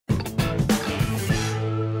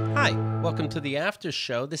Welcome to the after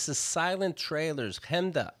show. This is Silent Trailers.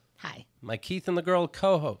 Hemda, Hi. my Keith and the Girl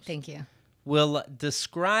co-host, Thank you. will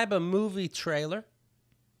describe a movie trailer.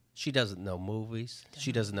 She doesn't know movies.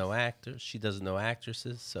 She doesn't know actors. She doesn't know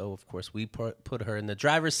actresses. So, of course, we put her in the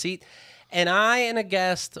driver's seat. And I and a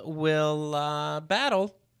guest will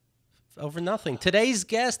battle over nothing. Today's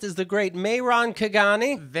guest is the great Mehran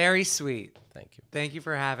Khaghani. Very sweet. Thank you. Thank you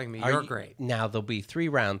for having me. You're great. Now, there'll be 3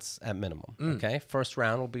 rounds at minimum, okay? First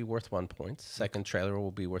round will be worth 1 point. Second trailer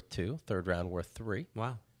will be worth 2. Third round worth 3.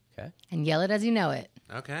 Wow. Okay. And yell it as you know it.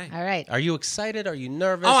 Okay. All right. Are you excited? Are you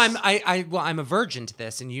nervous? Oh, I'm a virgin to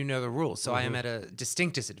this, and you know the rules, so I am at a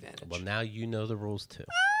distinct disadvantage. Well, now you know the rules, too.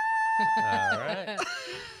 All right.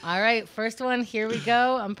 All right. First one. Here we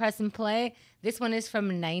go. I'm pressing play. This one is from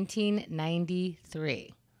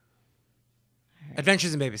 1993.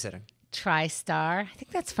 Adventures in Babysitting. TriStar. I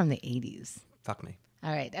think that's from the 80s. Fuck me.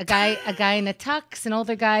 All right. A guy in a tux, an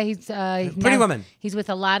older guy. He's Pretty Woman. He's with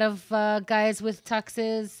a lot of guys with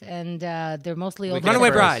tuxes, and they're mostly older.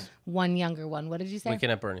 Runaway Bride. One younger one. What did you say?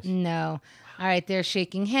 Weekend at Bernie's. No. All right. They're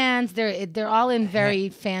shaking hands. They're all in very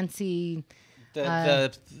fancy.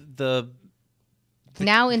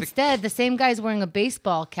 Now instead, the same guy's wearing a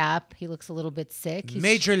baseball cap. He looks a little bit sick.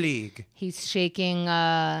 Major League. He's shaking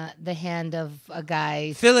the hand of a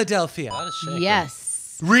guy. Philadelphia. A lot of shaking.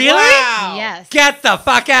 Yes. Really? Wow. Yes. Get the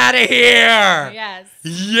fuck out of here. Yes.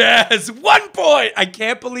 Yes. 1 point. I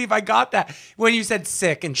can't believe I got that. When you said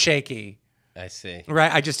sick and shaky. I see.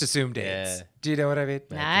 Right? I just assumed AIDS. Yeah. Do you know what I mean?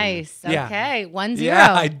 Nice. Yeah. Okay. 1-0.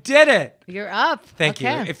 Yeah, I did it. You're up. Thank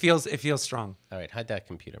Okay. you. It feels strong. All right, hide that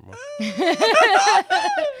computer more.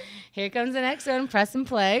 Here comes the next one. Press and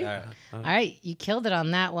play. All right. All right. You killed it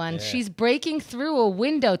on that one. Yeah. She's breaking through a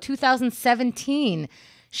window. 2017.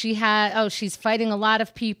 She's fighting a lot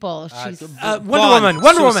of people. She's Wonder Woman.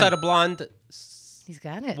 Wonder Woman. Suicide Blonde. He's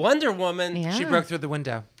got it. Wonder Woman. Yeah. She broke through the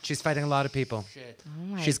window. She's fighting a lot of people. Shit. Oh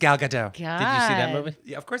my She's Gal Gadot. God. Did you see that movie?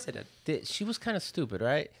 Yeah, of course I did. She was kind of stupid,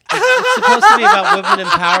 right? It's supposed to be about women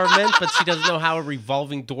empowerment, but she doesn't know how a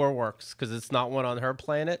revolving door works because it's not one on her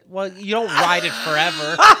planet. Well, you don't ride it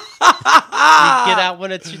forever. You get out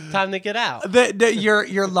when it's time to get out.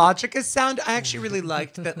 Your logic is sound. I actually really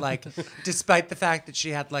liked that. Like, despite the fact that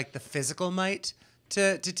she had like the physical might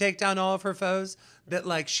to take down all of her foes, that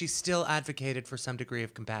like she still advocated for some degree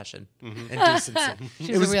of compassion and decency.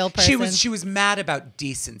 She's a real person. She was mad about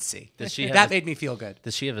decency. Does she have that made me feel good.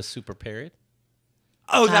 Does she have a super period?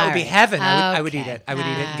 Oh, that would be All right. heaven. I would eat Okay. it. I would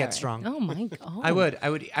eat it and All get right. strong. Oh my God. I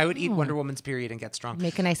would eat Wonder Woman's period and get strong.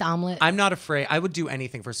 Make a nice omelet. I'm not afraid. I would do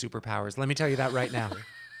anything for superpowers. Let me tell you that right now.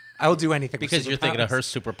 I will do anything Because for you're thinking of her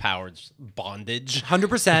superpowers. superpowers. Bondage.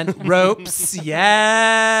 100% ropes,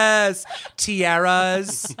 yes,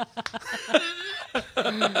 tiaras.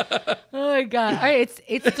 Oh my God. All right.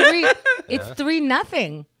 It's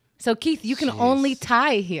 3-0. So Keith, you can Jeez. only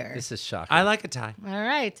tie here. This is shocking. I like a tie. All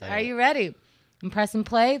right. Are you ready? Press and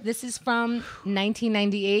play. This is from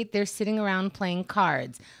 1998. They're sitting around playing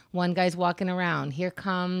cards. One guy's walking around. Here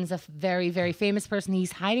comes a very, very famous person.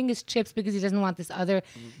 He's hiding his chips because he doesn't want this other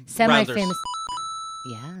semi-famous.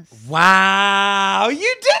 Yes. Wow, you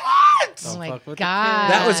did it! Oh my fuck with the God.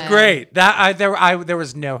 That was great. There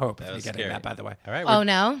was no hope of me was getting scary. that. By the way, All right. Oh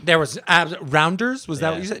no. there was rounders. Was that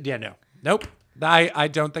Yeah. what you said? Yeah, no, nope. I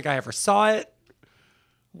don't think I ever saw it.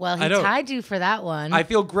 Well, he I don't- tied you for that one. I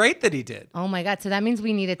feel great that he did. Oh my God. So that means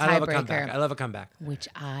we need a I love a comeback. I tiebreaker, love a comeback. which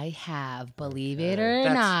I have, believe it or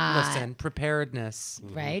not. Listen, preparedness.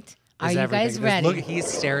 Right? is Are you everything. guys ready? Look, he's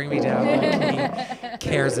staring me down. He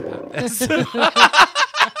cares about this.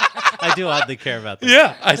 I do oddly care about this.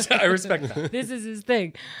 Yeah, I respect that. This is his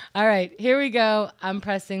thing. All right, here we go. I'm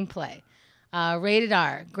pressing play. Rated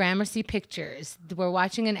R, Gramercy Pictures. We're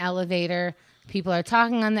watching an elevator. People are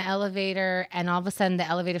talking on the elevator, and all of a sudden the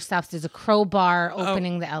elevator stops. There's a crowbar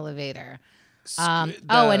opening the elevator.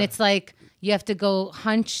 And it's like you have to go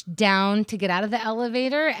hunch down to get out of the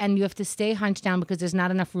elevator, and you have to stay hunched down because there's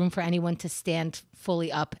not enough room for anyone to stand fully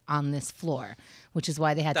up on this floor, which is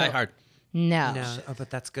why they had Die to. Hard. No. No, but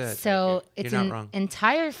that's good. So You're it's not an wrong.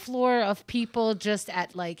 entire floor of people just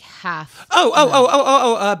at like half.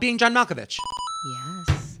 Being John Malkovich.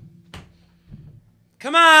 Yes.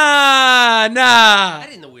 Come on! I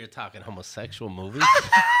didn't know we were talking homosexual movies.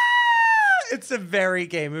 It's a very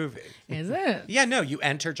gay movie. Is it? Yeah, no, you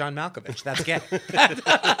enter John Malkovich. That's gay.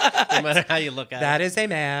 No matter how you look at That is a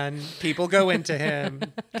man. People go into him.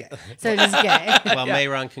 Gay. So it is gay. it. Well,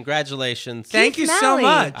 Mehran, congratulations. Thank you so Malley.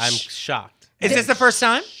 much. I'm shocked. Is this the first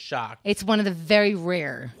time? Shocked. It's one of the very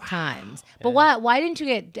rare times. But why didn't you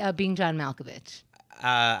get Being John Malkovich?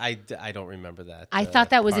 I don't remember that. I thought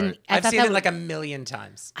that was part. I've seen it like a million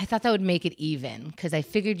times. I thought that would make it even because I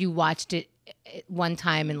figured you watched it one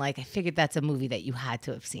time and like I figured that's a movie that you had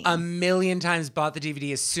to have seen. A million times, bought the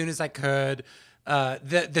DVD as soon as I could.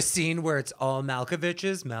 The scene where it's all Malkovich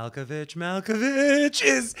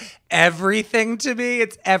is everything to me.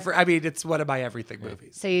 It's one of my everything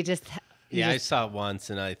movies. So you just I saw it once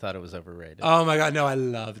and I thought it was overrated. Oh my God, no, I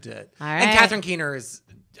loved it. All right. And Catherine Keener is,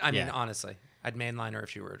 honestly, I'd mainline her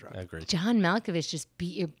if she were a drug. Agreed. John Malkovich just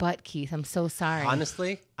beat your butt, Keith. I'm so sorry.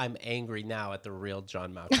 Honestly, I'm angry now at the real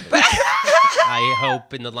John Malkovich. I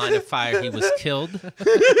hope in the line of fire he was killed. All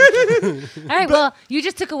right, well, you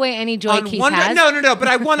just took away any joy Keith has. No, but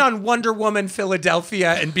I won on Wonder Woman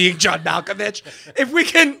Philadelphia and being John Malkovich. If we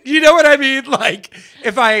can, you know what I mean? Like,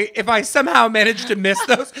 if I somehow managed to miss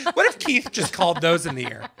those, what if Keith just called those in the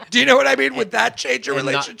air? Do you know what I mean? Would that change your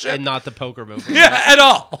relationship? And not the poker movie. Yeah, at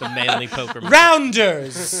all. The manly poker movie.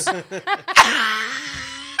 Rounders.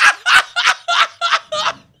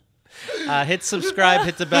 Hit subscribe,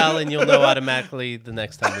 hit the bell, and you'll know automatically the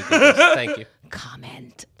next time we do this. Thank you.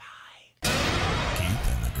 Comment. Bye.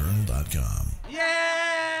 KeithAndTheGirl.com.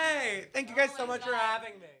 Yay! Thank you guys so much for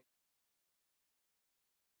having me.